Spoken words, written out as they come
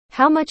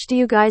How much do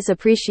you guys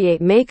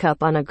appreciate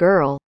makeup on a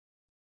girl?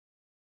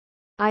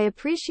 I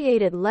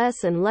appreciate it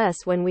less and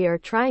less when we are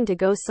trying to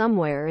go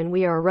somewhere and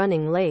we are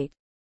running late.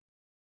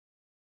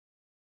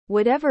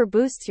 Whatever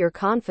boosts your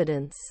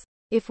confidence.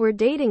 If we're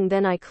dating,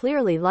 then I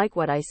clearly like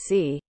what I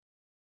see.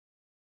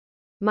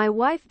 My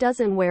wife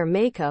doesn't wear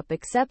makeup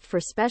except for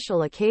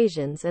special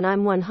occasions, and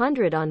I'm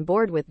 100 on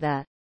board with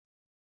that.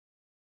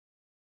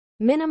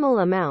 Minimal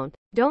amount,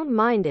 don't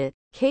mind it.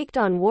 Caked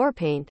on war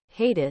paint,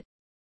 hate it.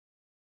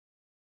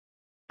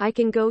 I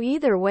can go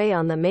either way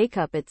on the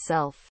makeup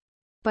itself.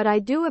 But I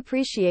do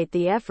appreciate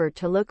the effort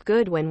to look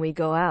good when we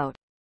go out.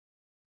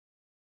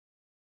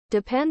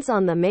 Depends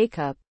on the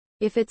makeup.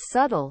 If it's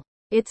subtle,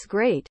 it's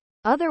great.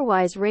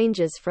 Otherwise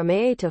ranges from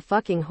A to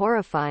fucking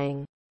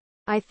horrifying.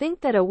 I think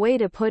that a way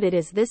to put it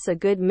is this: a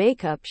good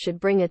makeup should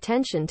bring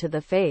attention to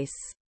the face,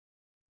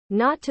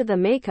 not to the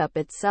makeup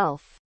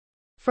itself.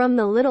 From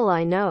the little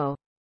I know,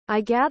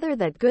 I gather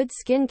that good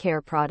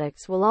skincare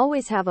products will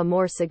always have a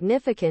more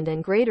significant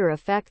and greater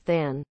effect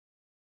than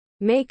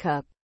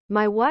makeup.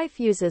 My wife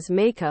uses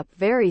makeup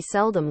very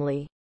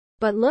seldomly,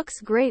 but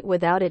looks great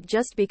without it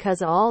just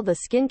because of all the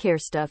skincare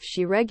stuff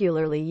she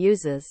regularly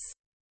uses.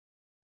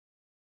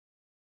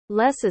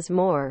 Less is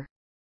more.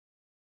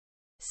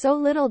 So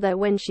little that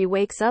when she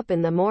wakes up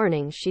in the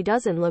morning she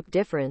doesn't look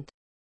different.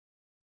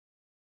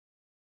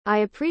 I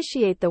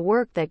appreciate the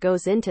work that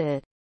goes into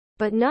it,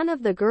 but none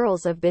of the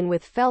girls I've been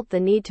with felt the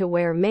need to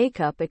wear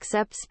makeup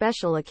except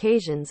special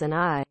occasions, and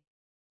I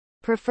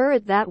prefer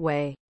it that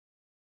way.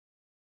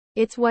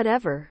 It's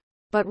whatever.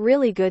 But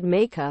really good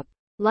makeup,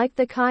 like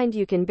the kind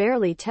you can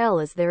barely tell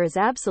is there, is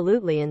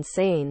absolutely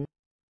insane.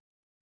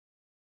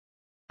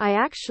 I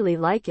actually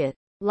like it.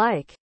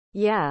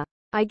 Yeah,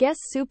 I guess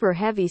super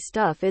heavy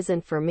stuff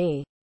isn't for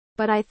me.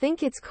 But I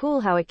think it's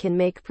cool how it can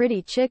make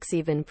pretty chicks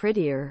even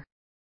prettier.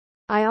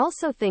 I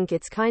also think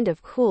it's kind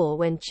of cool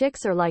when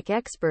chicks are like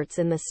experts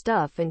in the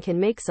stuff and can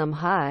make some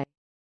high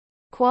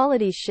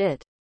quality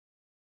shit.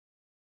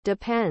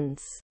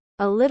 Depends.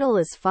 A little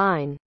is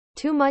fine.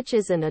 Too much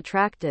isn't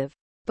attractive.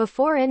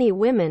 Before any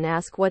women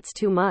ask what's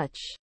too much,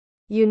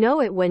 you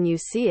know it when you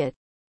see it.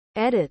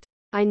 Edit.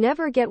 I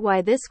never get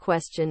why this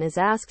question is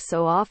asked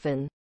so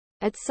often.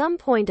 At some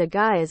point a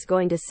guy is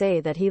going to say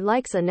that he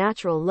likes a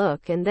natural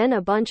look, and then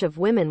a bunch of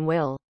women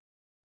will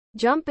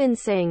jump in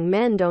saying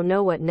men don't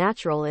know what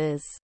natural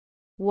is.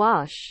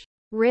 Wash,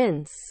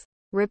 rinse,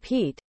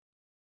 repeat.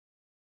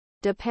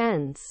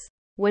 Depends.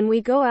 When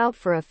we go out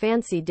for a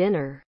fancy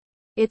dinner,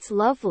 it's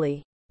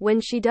lovely. When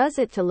she does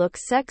it to look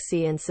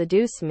sexy and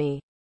seduce me,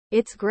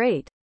 it's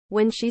great.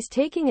 When she's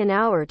taking an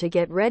hour to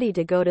get ready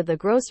to go to the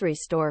grocery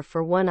store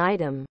for one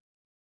item,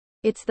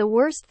 it's the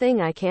worst thing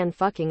I can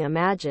fucking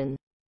imagine.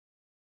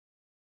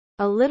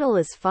 A little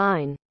is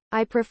fine.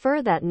 I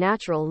prefer that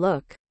natural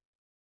look.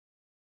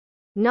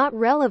 Not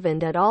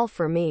relevant at all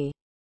for me.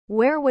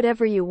 Wear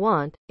whatever you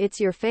want, it's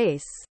your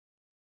face.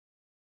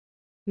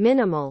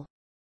 Minimal.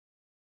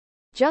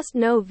 Just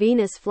no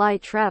Venus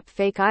flytrap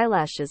fake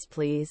eyelashes,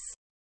 please.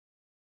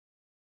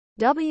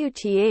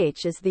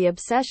 WTH is the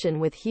obsession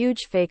with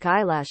huge fake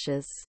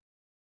eyelashes.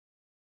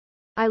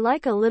 I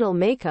like a little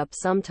makeup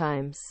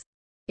sometimes.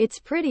 It's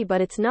pretty,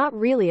 but it's not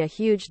really a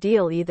huge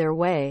deal either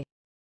way.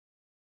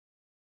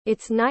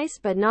 It's nice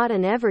but not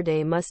an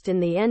everyday must. In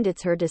the end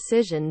it's her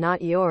decision,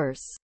 not yours.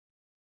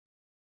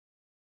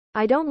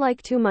 I don't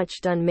like too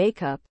much done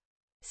makeup.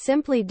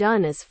 Simply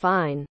done is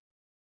fine.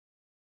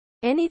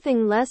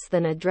 Anything less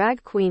than a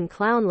drag queen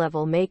clown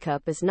level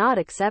makeup is not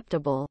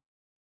acceptable.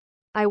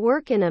 I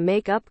work in a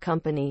makeup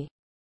company.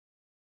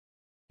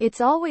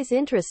 It's always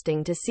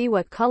interesting to see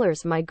what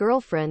colors my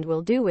girlfriend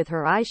will do with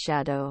her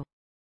eyeshadow.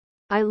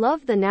 I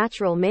love the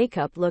natural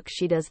makeup look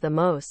she does the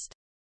most.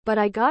 But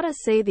I gotta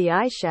say the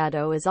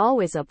eyeshadow is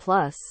always a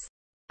plus.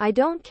 I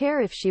don't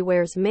care if she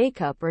wears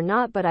makeup or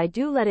not, but I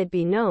do let it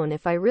be known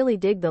if I really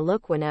dig the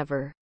look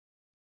whenever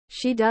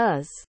she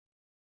does.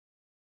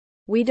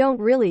 We don't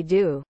really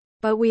do.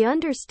 But we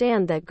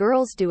understand that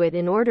girls do it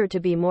in order to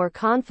be more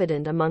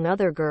confident among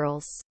other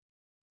girls.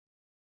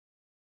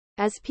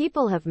 As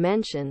people have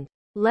mentioned,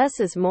 less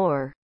is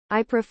more.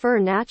 I prefer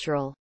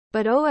natural.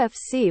 But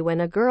OFC when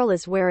a girl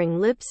is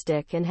wearing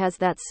lipstick and has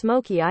that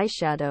smoky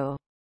eyeshadow.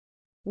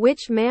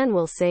 Which man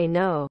will say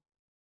no?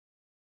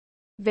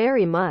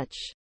 Very much.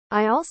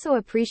 I also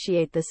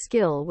appreciate the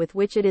skill with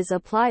which it is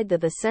applied, to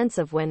the sense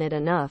of when it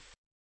enough.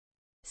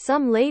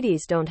 Some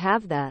ladies don't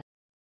have that.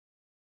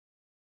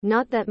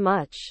 Not that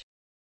much.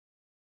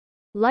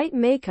 Light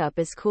makeup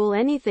is cool.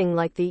 Anything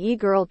like the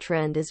e-girl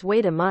trend is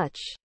way too much.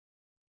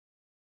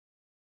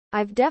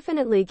 I've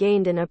definitely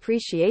gained an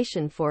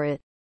appreciation for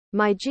it.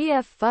 My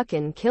GF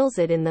fucking kills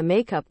it in the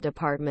makeup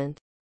department.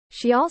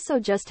 She also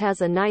just has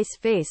a nice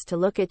face to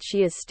look at.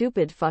 She is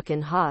stupid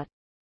fucking hot.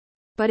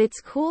 But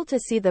it's cool to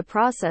see the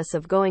process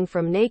of going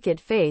from naked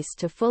face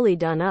to fully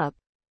done up.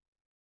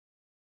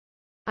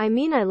 I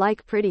mean, I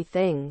like pretty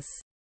things.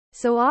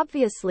 So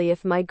obviously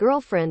if my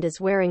girlfriend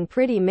is wearing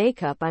pretty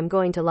makeup I'm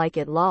going to like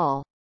it,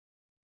 lol.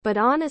 But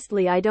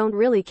honestly I don't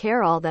really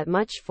care all that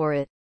much for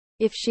it.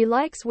 If she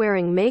likes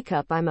wearing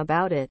makeup, I'm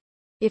about it.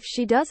 If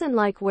she doesn't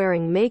like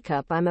wearing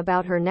makeup, I'm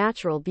about her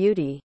natural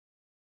beauty.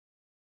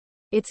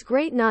 It's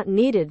great, not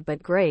needed,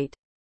 but great.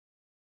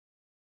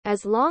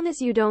 As long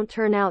as you don't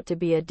turn out to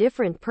be a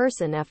different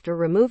person after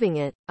removing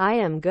it, I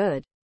am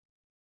good.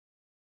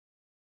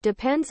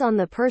 Depends on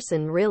the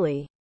person,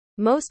 really.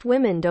 Most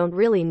women don't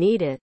really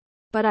need it.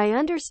 But I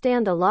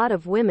understand a lot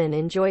of women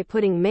enjoy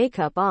putting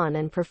makeup on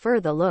and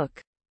prefer the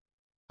look.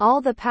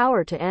 All the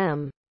power to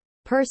them.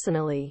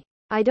 Personally,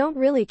 I don't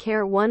really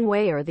care one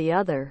way or the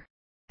other.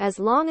 As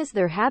long as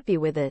they're happy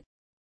with it.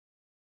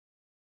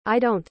 I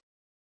don't.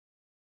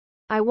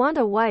 I want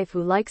a wife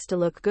who likes to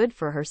look good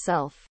for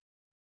herself.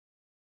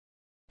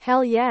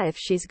 Hell yeah, if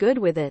she's good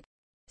with it.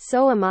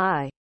 So am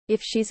I.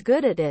 If she's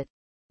good at it,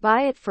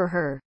 buy it for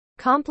her.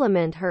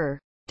 Compliment her.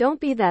 Don't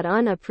be that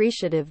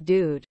unappreciative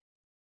dude.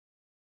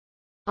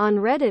 On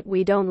Reddit,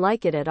 we don't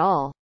like it at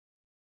all.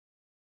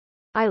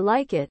 I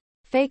like it.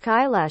 Fake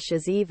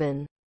eyelashes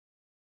even.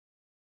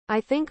 I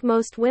think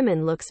most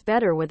women looks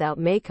better without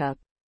makeup.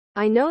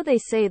 I know they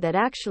say that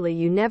actually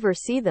you never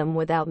see them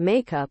without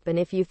makeup, and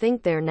if you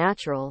think they're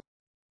natural,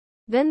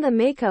 then the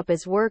makeup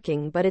is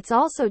working, but it's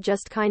also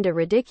just kinda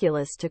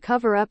ridiculous to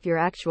cover up your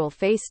actual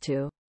face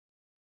to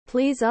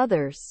please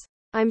others.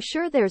 I'm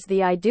sure there's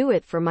the I do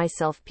it for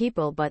myself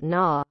people, but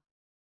nah.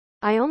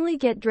 I only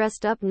get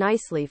dressed up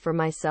nicely for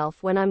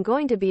myself when I'm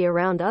going to be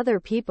around other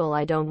people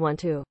I don't want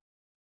to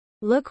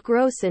look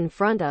gross in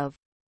front of.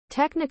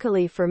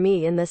 Technically for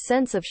me, in the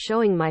sense of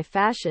showing my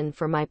fashion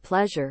for my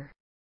pleasure.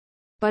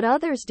 But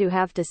others do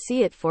have to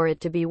see it for it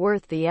to be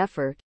worth the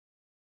effort.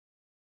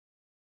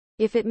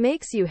 If it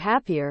makes you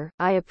happier,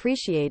 I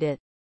appreciate it.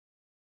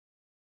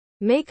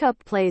 Makeup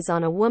plays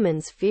on a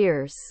woman's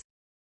fears.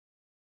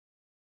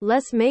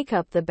 Less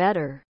makeup the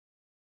better.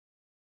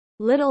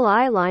 Little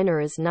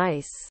eyeliner is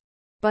nice.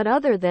 But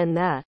other than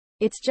that,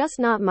 it's just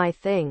not my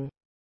thing.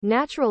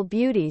 Natural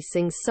beauty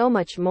sings so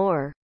much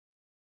more.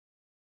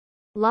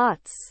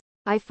 Lots.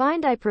 I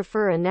find I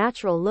prefer a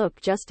natural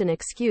look, just an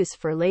excuse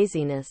for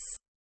laziness.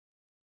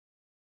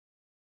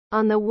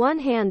 On the one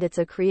hand, it's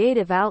a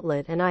creative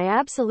outlet and I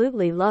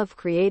absolutely love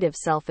creative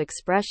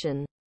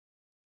self-expression.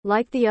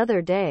 Like the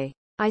other day,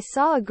 I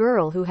saw a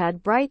girl who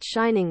had bright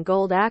shining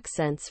gold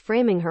accents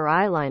framing her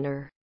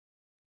eyeliner.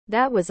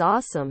 That was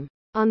awesome.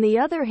 On the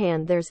other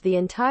hand, there's the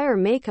entire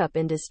makeup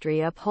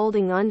industry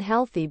upholding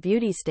unhealthy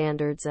beauty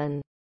standards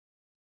and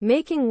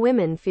making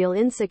women feel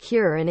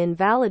insecure and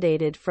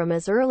invalidated from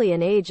as early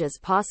an age as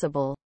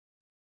possible.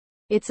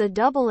 It's a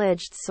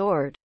double-edged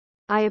sword.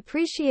 I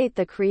appreciate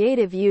the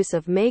creative use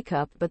of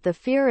makeup, but the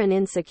fear and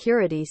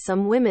insecurity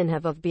some women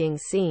have of being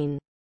seen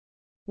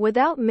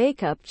without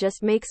makeup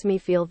just makes me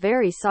feel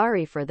very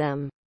sorry for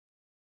them.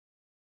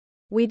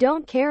 We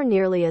don't care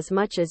nearly as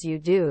much as you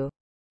do.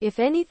 If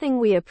anything,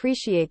 we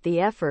appreciate the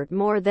effort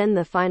more than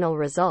the final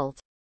result.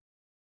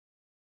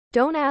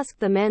 Don't ask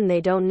the men,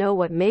 they don't know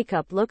what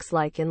makeup looks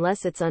like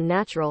unless it's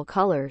unnatural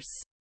colors.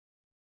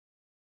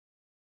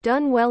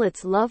 Done well,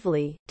 it's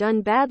lovely.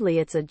 Done badly,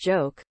 it's a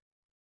joke.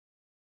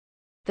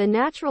 The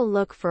natural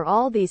look for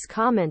all these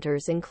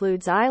commenters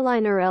includes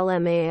eyeliner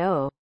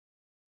LMAO.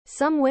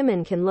 Some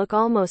women can look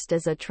almost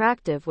as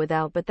attractive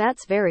without, but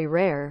that's very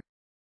rare.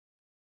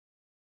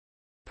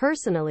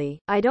 Personally,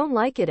 I don't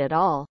like it at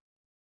all.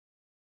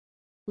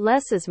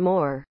 Less is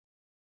more.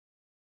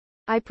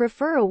 I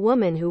prefer a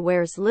woman who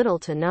wears little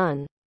to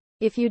none.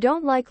 If you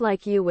don't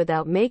like you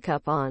without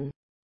makeup on,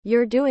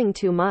 you're doing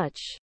too much.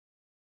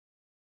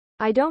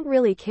 I don't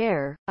really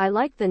care. I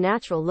like the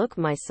natural look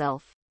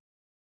myself.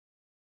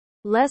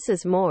 Less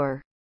is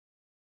more.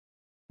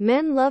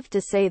 Men love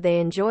to say they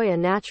enjoy a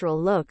natural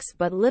looks,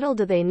 but little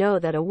do they know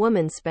that a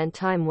woman spent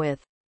time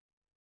with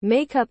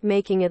makeup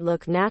making it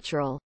look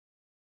natural.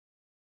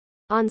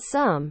 On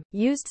some,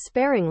 used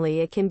sparingly,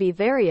 it can be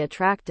very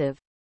attractive.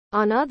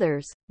 On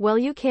others, well,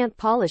 you can't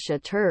polish a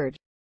turd.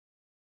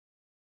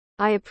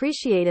 I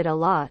appreciate it a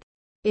lot.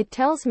 It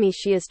tells me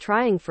she is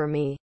trying for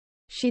me.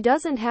 She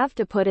doesn't have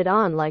to put it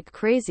on like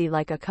crazy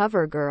like a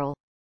cover girl.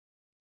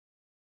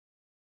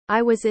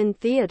 I was in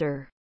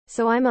theater,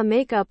 so I'm a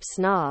makeup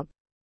snob.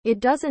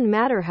 It doesn't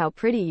matter how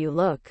pretty you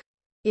look.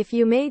 If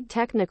you made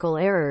technical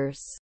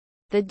errors,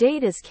 the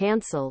date is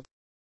cancelled.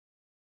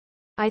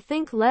 I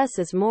think less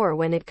is more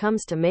when it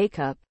comes to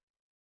makeup.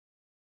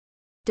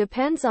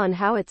 Depends on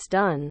how it's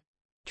done.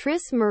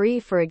 Tris Marie,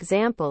 for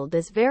example,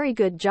 does very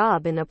good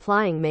job in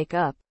applying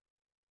makeup.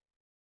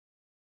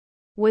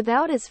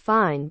 Without is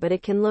fine, but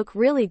it can look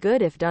really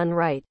good if done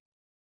right.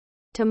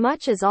 Too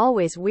much is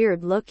always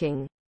weird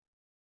looking.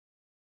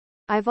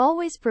 I've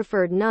always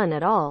preferred none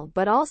at all,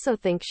 but also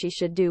think she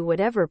should do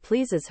whatever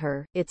pleases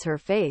her. It's her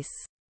face.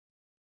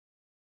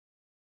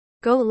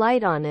 Go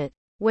light on it.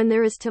 When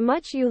there is too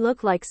much, you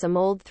look like some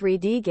old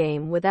 3D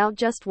game without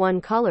just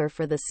one color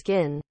for the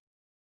skin.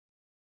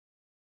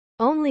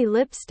 Only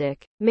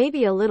lipstick,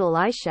 maybe a little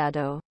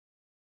eyeshadow.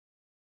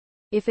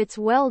 If it's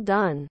well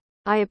done,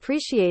 I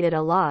appreciate it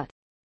a lot.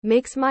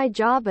 Makes my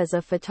job as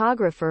a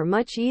photographer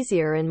much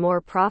easier and more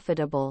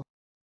profitable.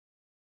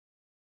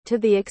 To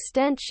the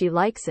extent she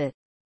likes it,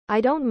 I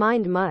don't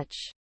mind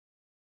much.